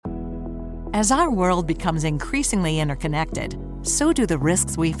As our world becomes increasingly interconnected, so do the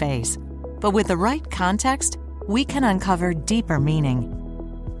risks we face. But with the right context, we can uncover deeper meaning.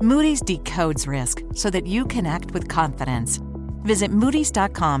 Moody's decodes risk so that you can act with confidence. Visit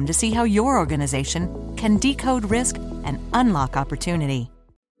Moody's.com to see how your organization can decode risk and unlock opportunity.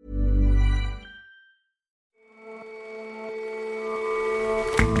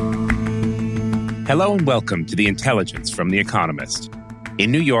 Hello and welcome to The Intelligence from The Economist.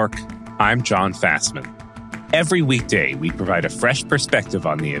 In New York, I'm John Fassman. Every weekday, we provide a fresh perspective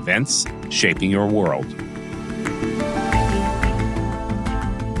on the events shaping your world.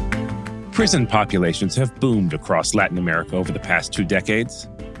 Prison populations have boomed across Latin America over the past 2 decades.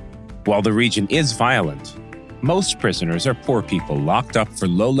 While the region is violent, most prisoners are poor people locked up for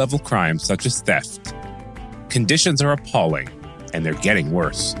low-level crimes such as theft. Conditions are appalling, and they're getting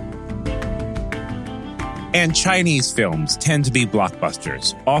worse. And Chinese films tend to be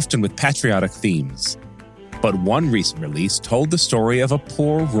blockbusters, often with patriotic themes. But one recent release told the story of a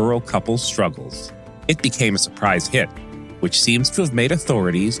poor rural couple's struggles. It became a surprise hit, which seems to have made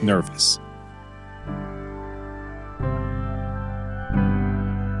authorities nervous.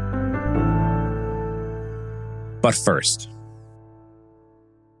 But first,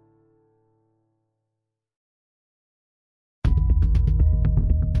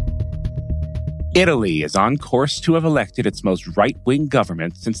 Italy is on course to have elected its most right-wing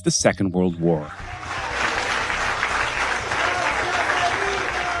government since the Second World War.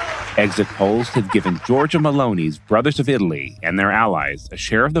 Exit polls have given Giorgia Meloni's Brothers of Italy and their allies a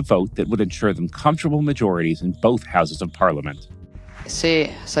share of the vote that would ensure them comfortable majorities in both houses of parliament.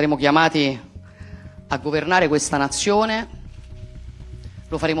 Se saremo chiamati a governare questa nazione,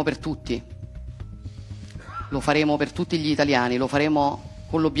 lo faremo per tutti. Lo faremo per tutti gli italiani, lo faremo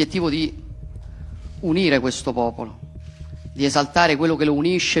con l'obiettivo di unire questo popolo, di esaltare quello che lo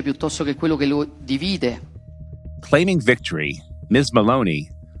unisce piuttosto che quello che lo divide. Claiming victory, Ms. Meloni,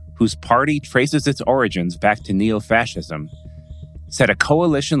 whose party traces its origins back to neo-fascism, said a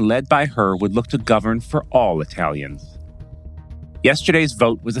coalition led by her would look to govern for all Italians. Yesterday's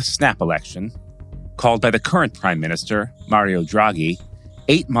vote was a snap election, called by the current Prime Minister, Mario Draghi,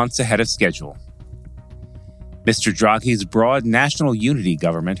 8 months ahead of schedule. Mr. Draghi's broad national unity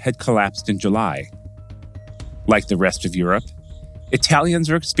government had collapsed in July. Like the rest of Europe, Italians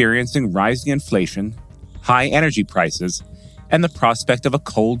are experiencing rising inflation, high energy prices, and the prospect of a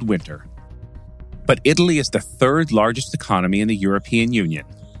cold winter. But Italy is the third largest economy in the European Union,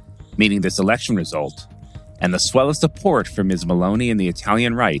 meaning this election result, and the swell of support for Ms. Meloni and the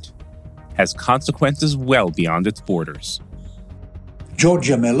Italian right, has consequences well beyond its borders.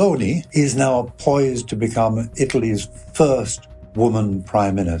 Giorgia Meloni is now poised to become Italy's first woman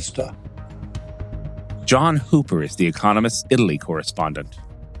prime minister. John Hooper is The Economist's Italy correspondent.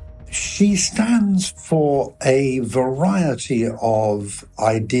 She stands for a variety of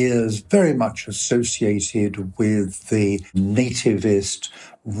ideas very much associated with the nativist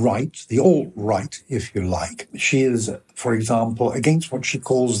right, the alt-right, if you like. She is, for example, against what she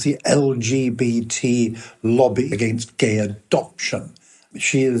calls the LGBT lobby against gay adoption.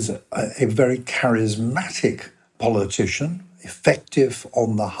 She is a very charismatic politician, effective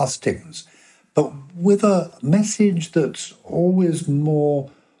on the hustings, but with a message that's always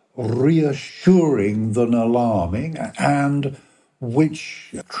more reassuring than alarming, and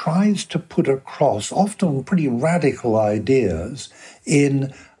which tries to put across often pretty radical ideas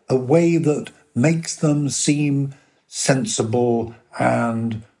in a way that makes them seem sensible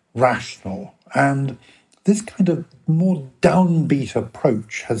and rational. And this kind of more downbeat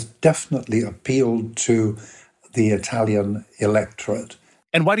approach has definitely appealed to the Italian electorate.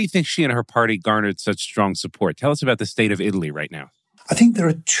 And why do you think she and her party garnered such strong support? Tell us about the state of Italy right now. I think there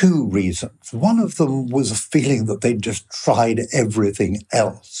are 2 reasons. One of them was a feeling that they'd just tried everything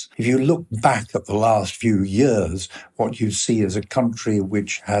else. If you look back at the last few years, what you see is a country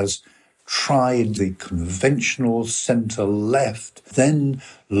which has tried the conventional centre-left, then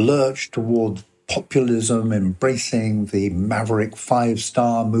lurched towards populism, embracing the maverick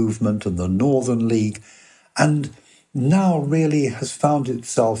 5-star movement and the Northern League, and now really has found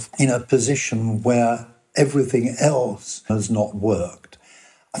itself in a position where everything else has not worked.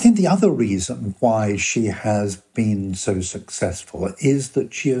 I think the other reason why she has been so successful is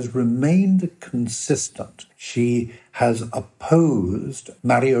that she has remained consistent. She has opposed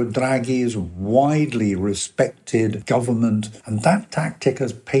Mario Draghi's widely respected government, and that tactic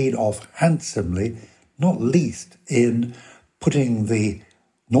has paid off handsomely, not least in putting the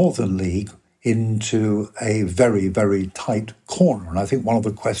Northern League into a very, very tight corner. And I think one of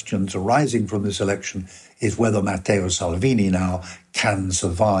the questions arising from this election is whether Matteo Salvini now can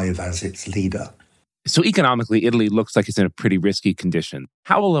survive as its leader. So economically, Italy looks like it's in a pretty risky condition.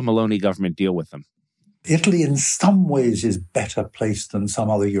 How will a Meloni government deal with them? Italy in some ways is better placed than some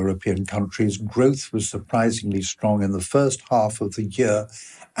other European countries. Growth was surprisingly strong in the first half of the year,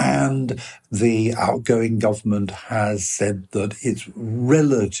 and the outgoing government has said that it's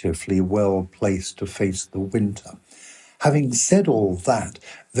relatively well placed to face the winter. Having said all that,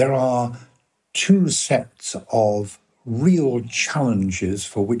 there are two sets of real challenges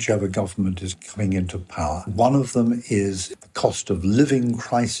for whichever government is coming into power. One of them is the cost of living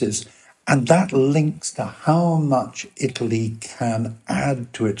crisis, and that links to how much Italy can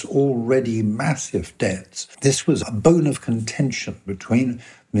add to its already massive debts. This was a bone of contention between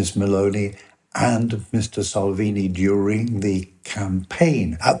Ms. Meloni and Mr. Salvini during the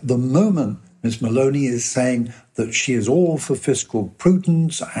campaign. At the moment, Ms. Meloni is saying that she is all for fiscal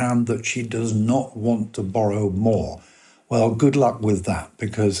prudence and that she does not want to borrow more. Well, good luck with that,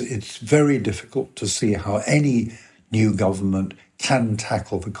 because it's very difficult to see how any new government can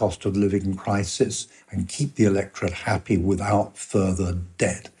tackle the cost of living crisis and keep the electorate happy without further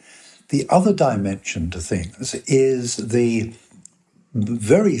debt. The other dimension to things is the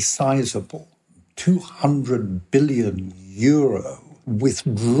very sizable €200 billion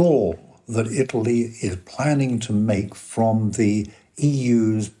withdrawal that Italy is planning to make from the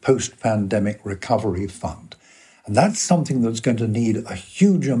EU's post-pandemic recovery fund. And that's something that's going to need a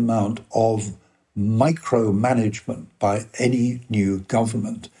huge amount of micromanagement by any new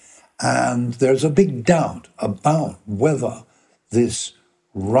government. And there's a big doubt about whether this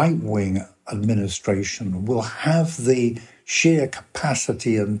right-wing administration will have the sheer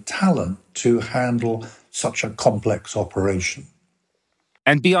capacity and talent to handle such a complex operation.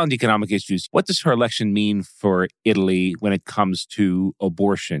 And beyond economic issues, what does her election mean for Italy when it comes to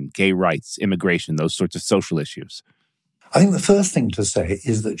abortion, gay rights, immigration, those sorts of social issues? I think the first thing to say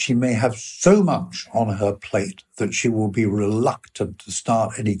is that she may have so much on her plate that she will be reluctant to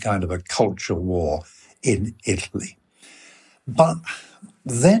start any kind of a culture war in Italy. But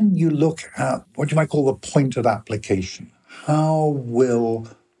then you look at what you might call the point of application. How will,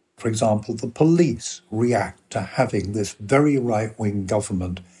 for example, the police react to having this very right-wing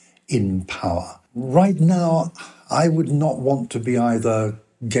government in power? Right now, I would not want to be either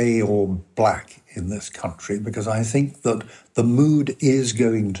gay or black in this country, because I think that the mood is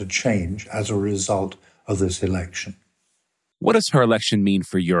going to change as a result of this election. What does her election mean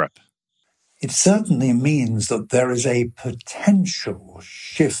for Europe? It certainly means that there is a potential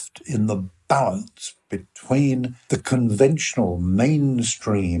shift in the balance between the conventional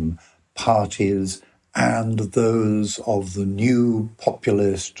mainstream parties and those of the new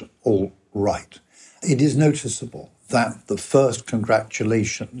populist alt-right. It is noticeable that the first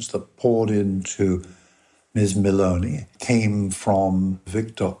congratulations that poured into Ms. Meloni came from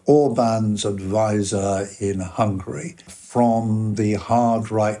Viktor Orban's advisor in Hungary, from the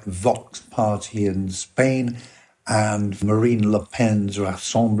hard-right Vox party in Spain, and Marine Le Pen's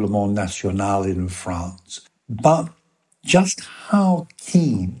Rassemblement National in France. But just how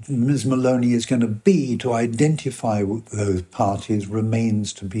keen Ms. Meloni is going to be to identify with those parties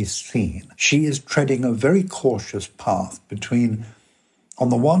remains to be seen. She is treading a very cautious path between, on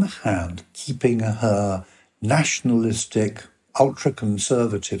the one hand, keeping her nationalistic,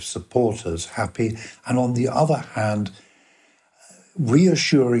 ultra-conservative supporters happy, and on the other hand,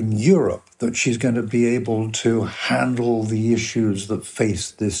 reassuring Europe that she's going to be able to handle the issues that face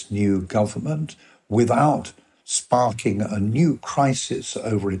this new government without sparking a new crisis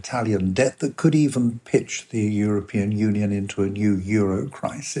over Italian debt that could even pitch the European Union into a new euro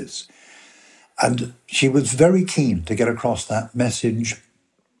crisis. And she was very keen to get across that message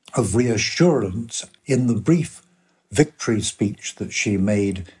of reassurance in the brief victory speech that she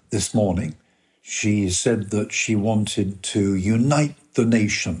made this morning. She said that she wanted to unite the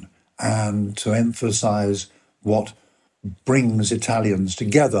nation and to emphasize what brings Italians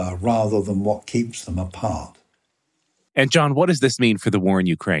together rather than what keeps them apart. And John, what does this mean for the war in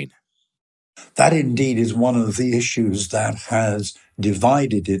Ukraine? That indeed is one of the issues that has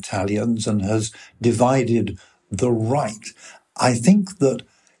divided Italians and has divided the right. I think that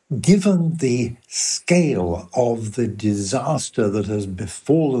given the scale of the disaster that has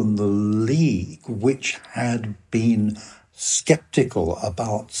befallen the League, which had been skeptical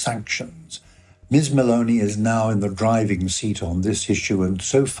about sanctions, Ms. Meloni is now in the driving seat on this issue, and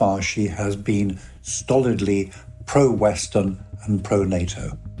so far she has been stolidly pro-Western and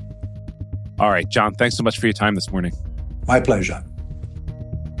pro-NATO. All right, John, thanks so much for your time this morning. My pleasure.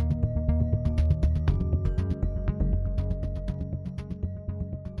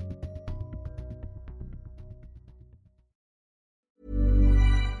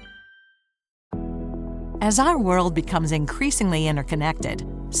 As our world becomes increasingly interconnected,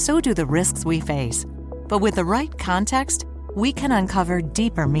 so do the risks we face. But with the right context, we can uncover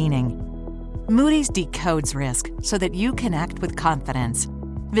deeper meaning. Moody's decodes risk so that you can act with confidence.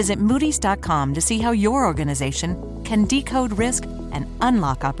 Visit Moody's.com to see how your organization can decode risk and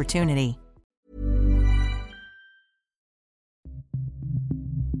unlock opportunity.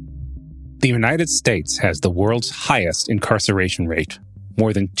 The United States has the world's highest incarceration rate.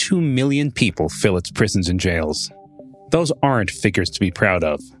 More than 2 million people fill its prisons and jails. Those aren't figures to be proud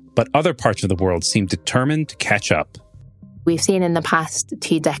of, but other parts of the world seem determined to catch up. We've seen in the past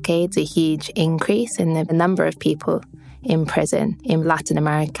 2 decades a huge increase in the number of people in prison in Latin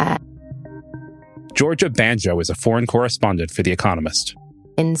America. Giorgia Banjo is a foreign correspondent for The Economist.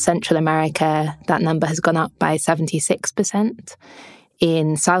 In Central America, that number has gone up by 76%.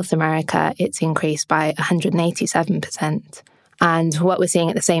 In South America, it's increased by 187%. And what we're seeing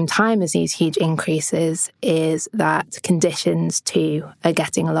at the same time as these huge increases is that conditions, too, are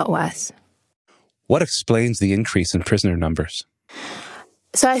getting a lot worse. What explains the increase in prisoner numbers?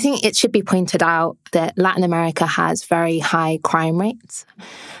 So I think it should be pointed out that Latin America has very high crime rates.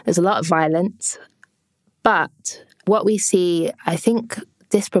 There's a lot of violence. But what we see, I think,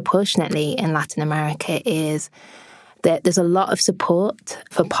 disproportionately in Latin America is that there's a lot of support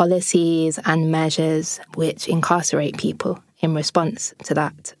for policies and measures which incarcerate people in response to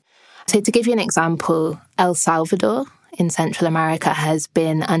that. So to give you an example, El Salvador in Central America has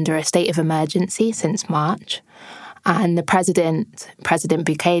been under a state of emergency since March. And the President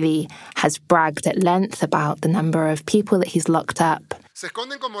Bukele, has bragged at length about the number of people that he's locked up. Se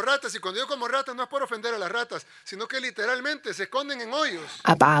esconden como ratas, y cuando digo como ratas no es por ofender a las ratas, sino que literalmente se esconden en hoyos.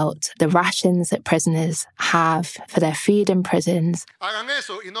 About the rations that prisoners have for their food in prisons. Hagan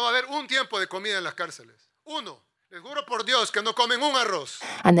eso y no va a haber un tiempo de comida en las cárceles. Uno. Les juro por Dios que no comen un arroz.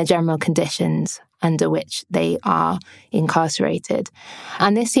 And the general conditions under which they are incarcerated.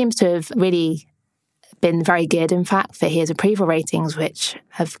 And this seems to have really been very good, in fact, for his approval ratings, which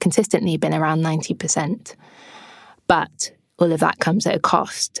have consistently been around 90%. But all of that comes at a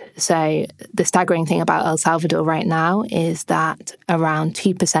cost. So the staggering thing about El Salvador right now is that around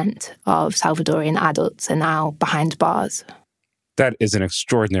 2% of Salvadorian adults are now behind bars. That is an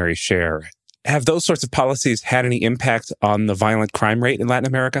extraordinary share. Have those sorts of policies had any impact on the violent crime rate in Latin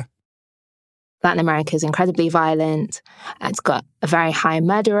America? Latin America is incredibly violent. It's got a very high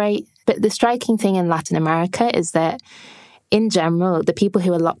murder rate. But the striking thing in Latin America is that, in general, the people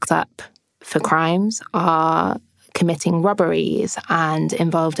who are locked up for crimes are committing robberies and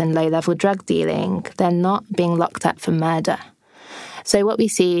involved in low-level drug dealing. They're not being locked up for murder. So what we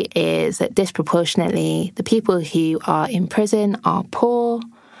see is that disproportionately, the people who are in prison are poor,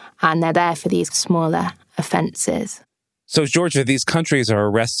 and they're there for these smaller offences. So, Giorgia, these countries are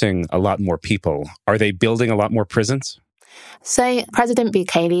arresting a lot more people. Are they building a lot more prisons? So President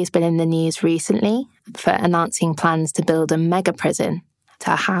Bukele has been in the news recently for announcing plans to build a mega prison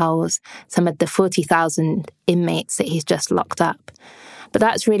to house some of the 40,000 inmates that he's just locked up. But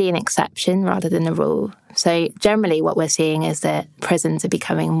that's really an exception rather than a rule. So generally what we're seeing is that prisons are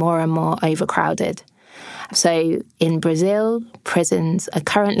becoming more and more overcrowded. So in Brazil, prisons are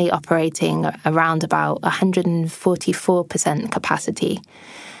currently operating around about 144% capacity.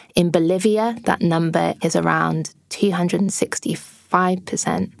 In Bolivia, that number is around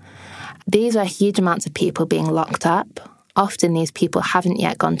 265%. These are huge amounts of people being locked up. Often these people haven't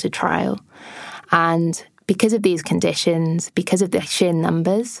yet gone to trial. And because of these conditions, because of the sheer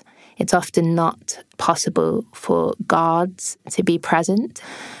numbers, it's often not possible for guards to be present.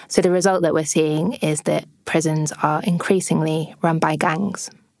 So the result that we're seeing is that prisons are increasingly run by gangs,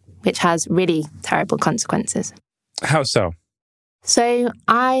 which has really terrible consequences. How so? So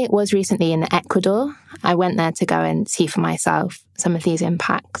I was recently in Ecuador. I went there to go and see for myself some of these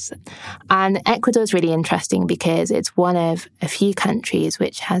impacts. And Ecuador is really interesting because it's one of a few countries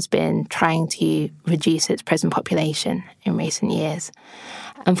which has been trying to reduce its prison population in recent years.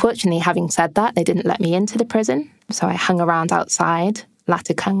 Unfortunately, having said that, they didn't let me into the prison. So I hung around outside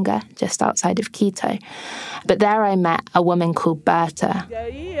Latacunga, just outside of Quito. But there I met a woman called Berta,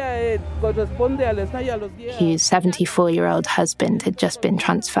 whose 74-year-old husband had just been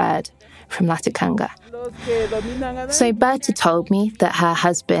transferred from Latacunga. So Berta told me that her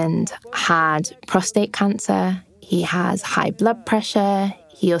husband had prostate cancer, he has high blood pressure,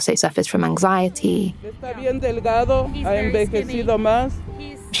 he also suffers from anxiety.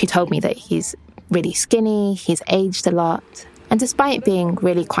 She told me that he's really skinny, he's aged a lot. And despite being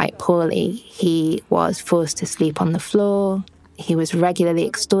really quite poorly, he was forced to sleep on the floor. He was regularly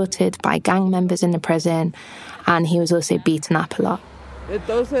extorted by gang members in the prison, and he was also beaten up a lot.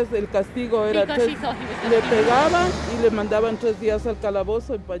 Entonces el castigo era le pegaban y le mandaban 3 días al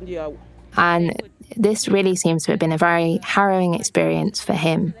calabozo en pan y agua. And this really seems to have been a very harrowing experience for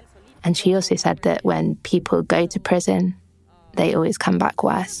him. And she also said that when people go to prison, they always come back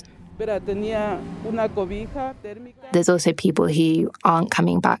worse. There's also people who aren't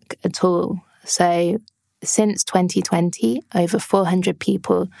coming back at all. So since 2020, over 400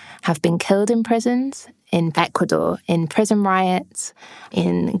 people have been killed in prisons in Ecuador, in prison riots,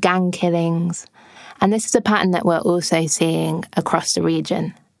 in gang killings. And this is a pattern that we're also seeing across the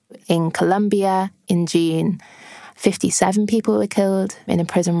region. In Colombia, in June, 57 people were killed in a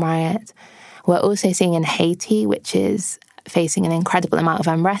prison riot. We're also seeing in Haiti, which is facing an incredible amount of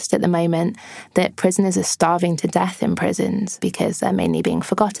unrest at the moment, that prisoners are starving to death in prisons because they're mainly being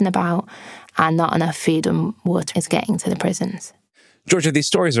forgotten about and not enough food and water is getting to the prisons. Giorgia, these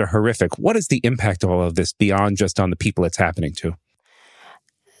stories are horrific. What is the impact of all of this beyond just on the people it's happening to?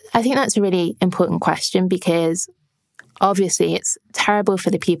 I think that's a really important question because obviously it's terrible for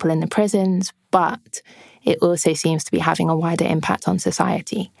the people in the prisons, but it also seems to be having a wider impact on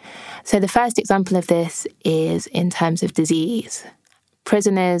society. So the first example of this is in terms of disease.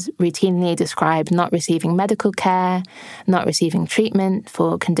 Prisoners routinely describe not receiving medical care, not receiving treatment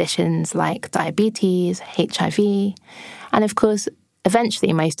for conditions like diabetes, HIV, and of course,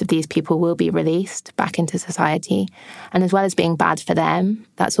 eventually most of these people will be released back into society. And as well as being bad for them,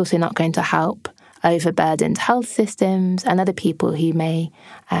 that's also not going to help overburdened health systems and other people who may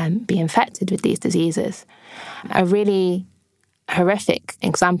be infected with these diseases. A really horrific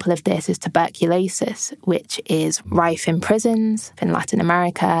example of this is tuberculosis, which is rife in prisons in Latin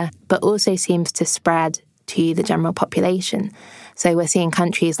America, but also seems to spread to the general population. So we're seeing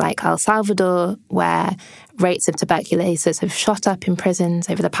countries like El Salvador, where rates of tuberculosis have shot up in prisons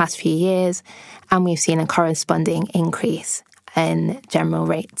over the past few years, and we've seen a corresponding increase in general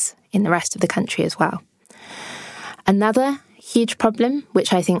rates in the rest of the country as well. Another huge problem,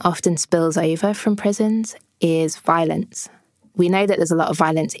 which I think often spills over from prisons, is violence. We know that there's a lot of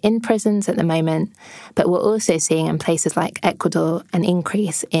violence in prisons at the moment, but we're also seeing in places like Ecuador an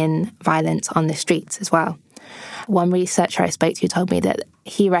increase in violence on the streets as well. One researcher I spoke to told me that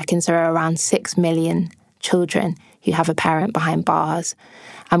he reckons there are around 6 million children who have a parent behind bars.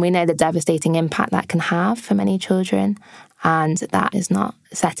 And we know the devastating impact that can have for many children. And that is not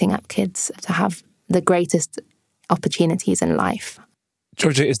setting up kids to have the greatest opportunities in life.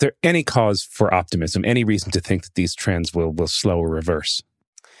 Giorgia, is there any cause for optimism, any reason to think that these trends will slow or reverse?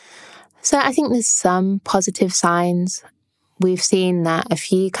 So I think there's some positive signs. We've seen that a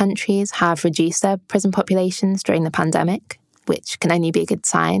few countries have reduced their prison populations during the pandemic, which can only be a good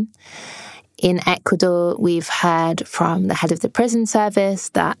sign. In Ecuador, we've heard from the head of the prison service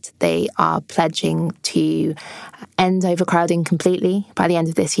that they are pledging to end overcrowding completely by the end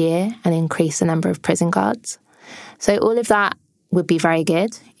of this year and increase the number of prison guards. So all of that would be very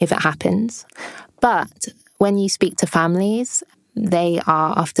good if it happens. But when you speak to families, they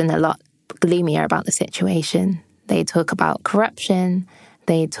are often a lot gloomier about the situation. They talk about corruption,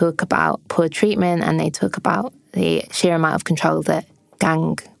 they talk about poor treatment, and they talk about the sheer amount of control that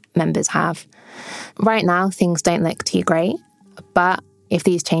gang members have. Right now, things don't look too great, but if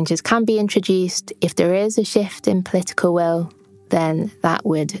these changes can be introduced, if there is a shift in political will, then that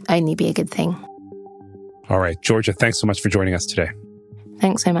would only be a good thing. All right, Giorgia, thanks so much for joining us today.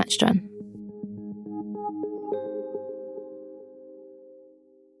 Thanks so much, John.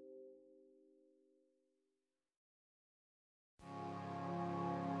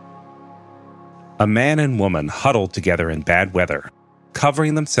 A man and woman huddled together in bad weather,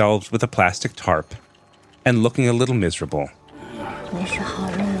 covering themselves with a plastic tarp and looking a little miserable.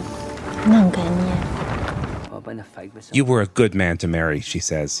 You were a good man to marry, she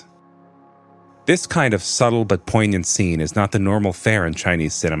says. This kind of subtle but poignant scene is not the normal fare in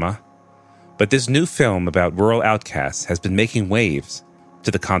Chinese cinema, but this new film about rural outcasts has been making waves to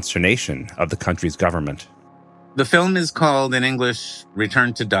the consternation of the country's government. The film is called, in English,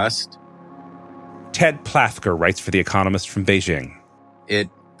 Return to Dust. Ted Plafker writes for The Economist from Beijing. It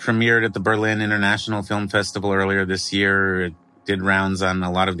premiered at the Berlin International Film Festival earlier this year. It did rounds on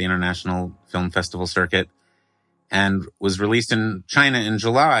a lot of the international film festival circuit and was released in China in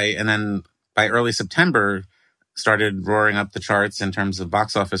July, and then by early September started roaring up the charts in terms of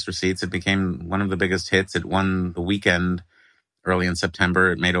box office receipts. It became one of the biggest hits. It won the weekend early in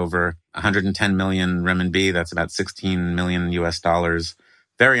September. It made over 110 million renminbi. That's about 16 million US dollars.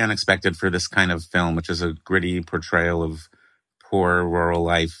 Very unexpected for this kind of film, which is a gritty portrayal of poor rural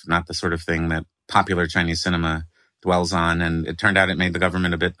life, not the sort of thing that popular Chinese cinema dwells on. And it turned out it made the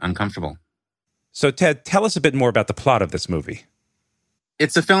government a bit uncomfortable. So, Ted, tell us a bit more about the plot of this movie.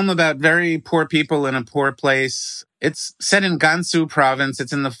 It's a film about very poor people in a poor place. It's set in Gansu province.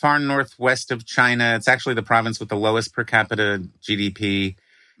 It's in the far northwest of China. It's actually the province with the lowest per capita GDP.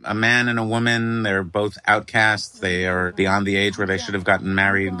 A man and a woman, they're both outcasts. They are beyond the age where they should have gotten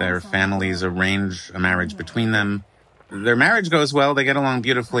married. Their families arrange a marriage between them. Their marriage goes well. They get along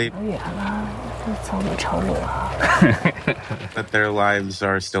beautifully. But their lives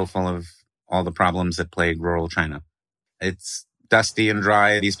are still full of all the problems that plague rural China. It's dusty and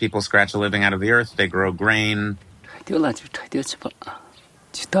dry. These people scratch a living out of the earth. They grow grain. They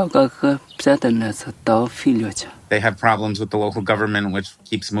have problems with the local government, which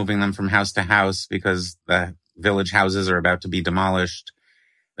keeps moving them from house to house because the village houses are about to be demolished.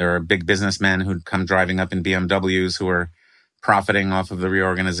 There are big businessmen who come driving up in BMWs who are profiting off of the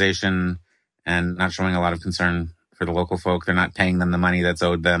reorganization and not showing a lot of concern for the local folk. They're not paying them the money that's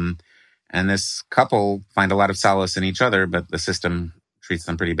owed them. And this couple find a lot of solace in each other, but the system treats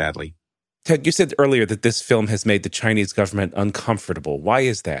them pretty badly. Ted, you said earlier that this film has made the Chinese government uncomfortable. Why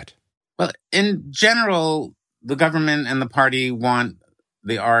is that? Well, in general, the government and the party want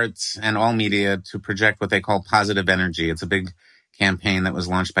the arts and all media to project what they call positive energy. It's a big campaign that was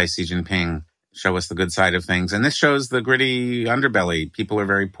launched by Xi Jinping, show us the good side of things. And this shows the gritty underbelly. People are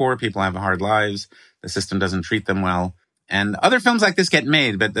very poor. People have hard lives. The system doesn't treat them well. And other films like this get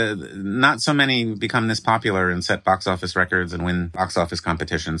made, but not so many become this popular and set box office records and win box office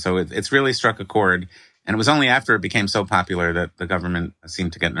competitions. So it's really struck a chord. And it was only after it became so popular that the government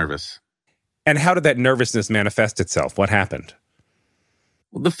seemed to get nervous. And how did that nervousness manifest itself? What happened?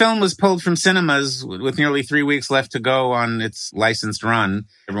 Well, the film was pulled from cinemas with nearly 3 weeks left to go on its licensed run.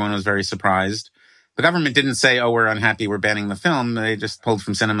 Everyone was very surprised. The government didn't say, oh, we're unhappy, we're banning the film. They just pulled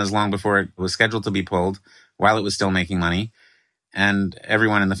from cinemas long before it was scheduled to be pulled, while it was still making money. And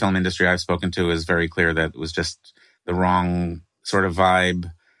everyone in the film industry I've spoken to is very clear that it was just the wrong sort of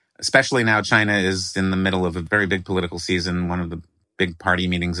vibe. Especially now China is in the middle of a very big political season. One of the big party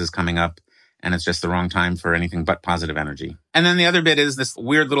meetings is coming up, and it's just the wrong time for anything but positive energy. And then the other bit is this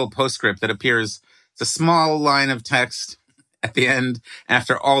weird little postscript that appears. It's a small line of text at the end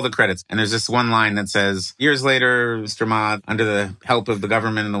after all the credits. And there's this one line that says, years later, Mr. Ma, under the help of the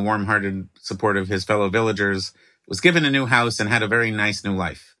government and the warm-hearted support of his fellow villagers, was given a new house and had a very nice new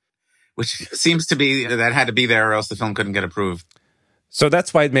life, which seems to be that had to be there or else the film couldn't get approved. So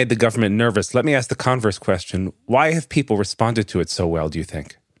that's why it made the government nervous. Let me ask the converse question. Why have people responded to it so well, do you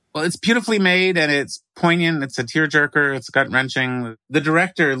think? Well, it's beautifully made and it's poignant. It's a tearjerker. It's gut-wrenching. The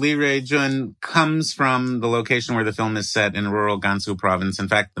director, Li Rui-jun, comes from the location where the film is set in rural Gansu province. In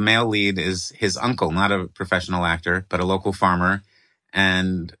fact, the male lead is his uncle, not a professional actor, but a local farmer.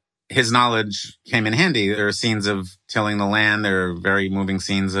 And his knowledge came in handy. There are scenes of tilling the land. There are very moving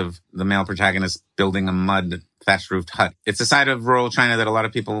scenes of the male protagonist building a mud thatched-roofed hut. It's a side of rural China that a lot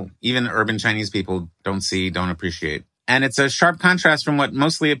of people, even urban Chinese people, don't see, don't appreciate. And it's a sharp contrast from what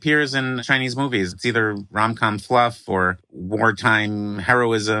mostly appears in Chinese movies. It's either rom-com fluff or wartime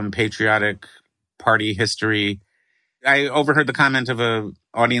heroism, patriotic party history. I overheard the comment of an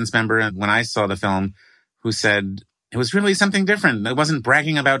audience member when I saw the film who said it was really something different. It wasn't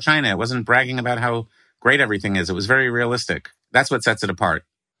bragging about China. It wasn't bragging about how great everything is. It was very realistic. That's what sets it apart.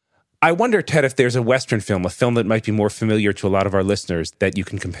 I wonder, Ted, if there's a Western film, a film that might be more familiar to a lot of our listeners that you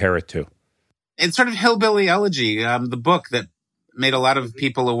can compare it to. It's sort of hillbilly elegy, the book that made a lot of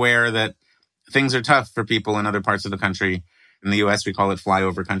people aware that things are tough for people in other parts of the country. In the U.S., we call it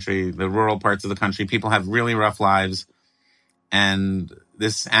flyover country. The rural parts of the country, people have really rough lives. And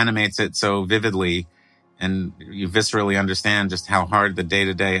this animates it so vividly. And you viscerally understand just how hard the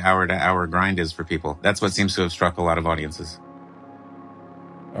day-to-day, hour-to-hour grind is for people. That's what seems to have struck a lot of audiences.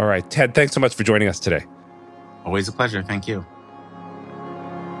 All right. Ted, thanks so much for joining us today. Always a pleasure. Thank you.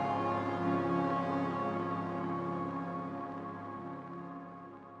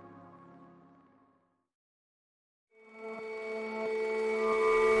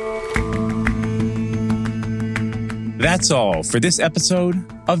 That's all for this episode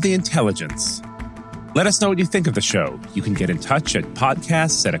of The Intelligence. Let us know what you think of the show. You can get in touch at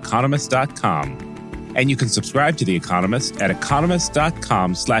podcasts@economist.com. And you can subscribe to The Economist at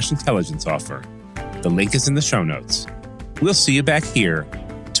economist.com/intelligence offer. The link is in the show notes. We'll see you back here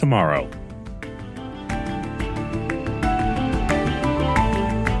tomorrow.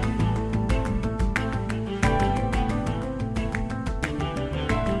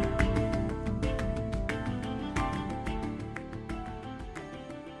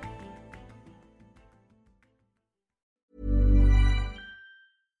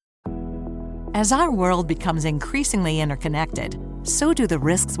 As our world becomes increasingly interconnected, so do the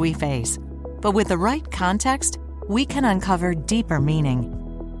risks we face. But with the right context, we can uncover deeper meaning.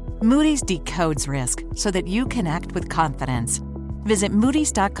 Moody's decodes risk so that you can act with confidence. Visit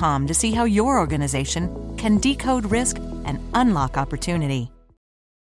Moody's.com to see how your organization can decode risk and unlock opportunity.